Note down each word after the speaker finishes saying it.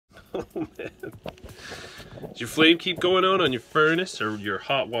Oh man. Does your flame keep going on your furnace or your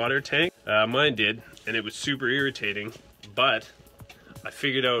hot water tank? Mine did, and it was super irritating, but I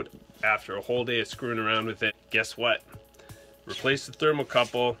figured out after a whole day of screwing around with it, guess what? Replace the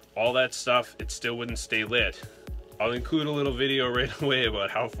thermocouple, all that stuff, it still wouldn't stay lit. I'll include a little video right away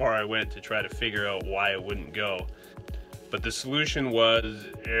about how far I went to try to figure out why it wouldn't go. But the solution was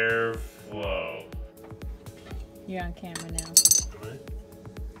airflow. You're on camera now. Right.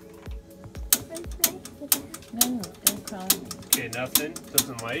 No, don't call me. Okay, nothing,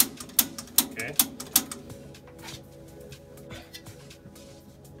 doesn't light. Okay.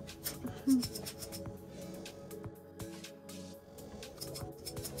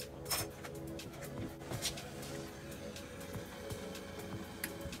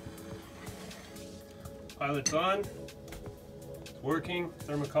 Pilot's on, it's working,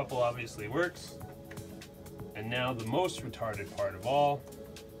 thermocouple obviously works, and now the most retarded part of all.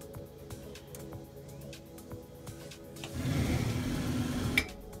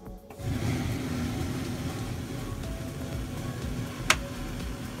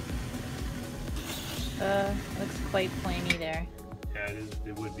 Looks quite flamey there. Yeah,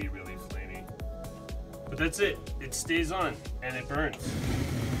 it would be really flamey. But that's it, it stays on and it burns.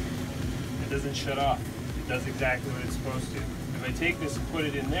 It doesn't shut off. It does exactly what it's supposed to. If I take this and put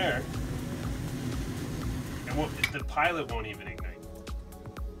it in there, the pilot won't even ignite.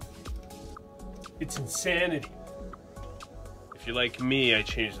 It's insanity. If you're like me, I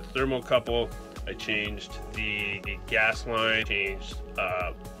changed the thermocouple, I changed the gas line, changed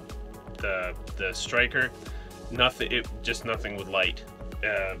the striker. Nothing would light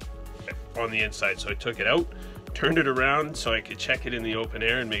on the inside. So I took it out, turned it around so I could check it in the open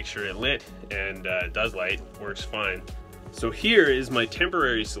air and make sure it lit, and it does light, works fine. So here is my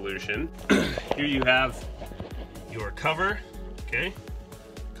temporary solution. Here you have your cover, okay?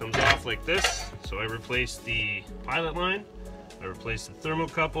 Comes off like this. So I replaced the pilot line, I replaced the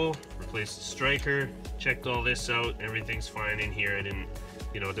thermocouple, replaced the striker, checked all this out, everything's fine in here. I didn't,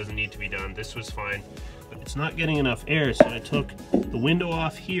 it doesn't need to be done. This was fine, but it's not getting enough air, so I took the window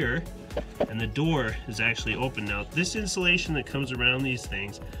off here, and the door is actually open. Now, this insulation that comes around these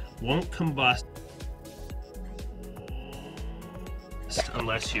things won't combust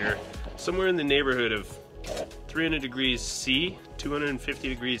unless you're somewhere in the neighborhood of 300 degrees C, 250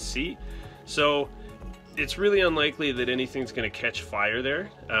 degrees C. So it's really unlikely that anything's going to catch fire there.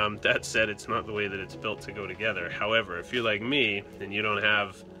 That said, it's not the way that it's built to go together. However, if you're like me and you don't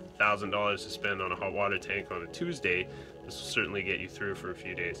have $1,000 to spend on a hot water tank on a Tuesday, this will certainly get you through for a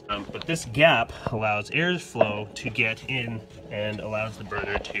few days. But this gap allows airflow to get in and allows the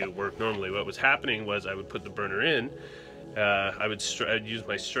burner to work normally. What was happening was I would put the burner in, I'd use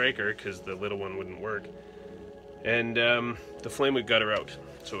my striker because the little one wouldn't work, and the flame would gutter out.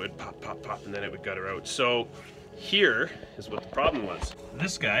 So it would pop, pop, pop, and then it would gutter out. So here is what the problem was.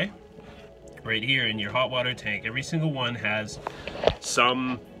 This guy, right here in your hot water tank, every single one has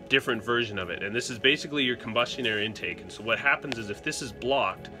some different version of it. And this is basically your combustion air intake. And so what happens is if this is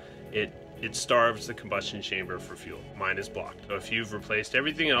blocked, it starves the combustion chamber for fuel. Mine is blocked. So if you've replaced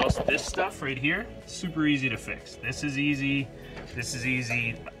everything else, this stuff right here, super easy to fix. This is easy, this is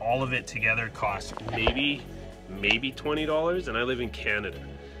easy. All of it together costs maybe $20, and I live in Canada.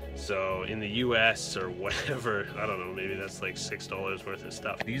 So in the US or whatever, I don't know, maybe that's like $6 worth of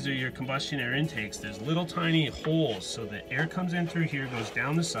stuff. These are your combustion air intakes. There's little tiny holes, so the air comes in through here, goes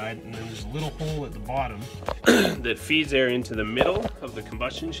down the side, and then there's a little hole at the bottom that feeds air into the middle of the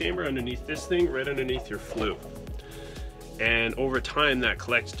combustion chamber underneath this thing, right underneath your flue. And over time that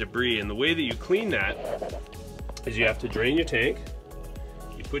collects debris, and the way that you clean that is you have to drain your tank,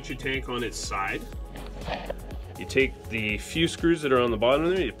 you put your tank on its side, you take the few screws that are on the bottom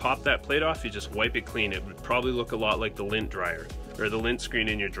there, you pop that plate off, you just wipe it clean. It would probably look a lot like the lint dryer, or the lint screen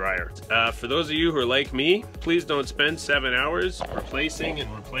in your dryer. For those of you who are like me, please don't spend 7 hours replacing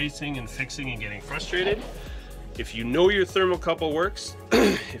and fixing and getting frustrated. If you know your thermocouple works,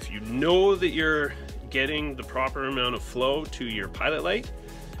 if you know that you're getting the proper amount of flow to your pilot light,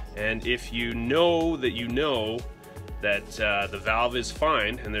 and if you know that the valve is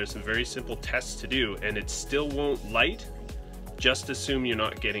fine, and there's some very simple tests to do, and it still won't light, just assume you're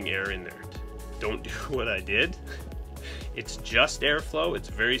not getting air in there. Don't do what I did. It's just airflow. It's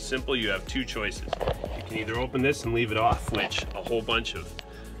very simple. You have two choices. You can either open this and leave it off, which a whole bunch of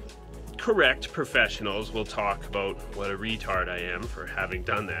correct professionals will talk about what a retard I am for having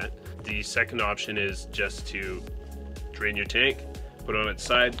done that. The second option is just to drain your tank, put it on its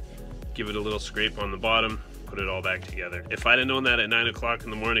side, give it a little scrape on the bottom, put it all back together. If I'd have known that at 9 o'clock in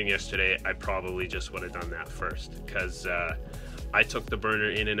the morning yesterday, I probably just would have done that first, because I took the burner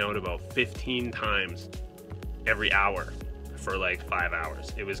in and out about 15 times every hour for like 5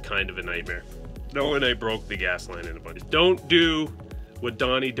 hours. It was kind of a nightmare. No, and I broke the gas line in a bunch. Don't do what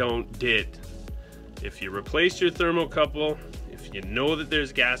Donnie Don't did. If you replace your thermocouple, if you know that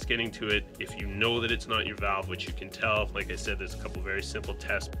there's gas getting to it, if you know that it's not your valve, which you can tell, like I said, there's a couple very simple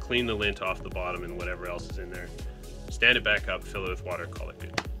tests. Clean the lint off the bottom and whatever else is in there. Stand it back up, fill it with water, call it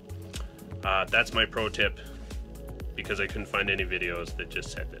good. That's my pro tip, because I couldn't find any videos that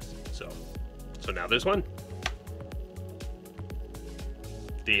just said this. So now there's one.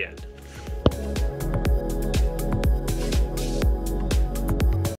 The end.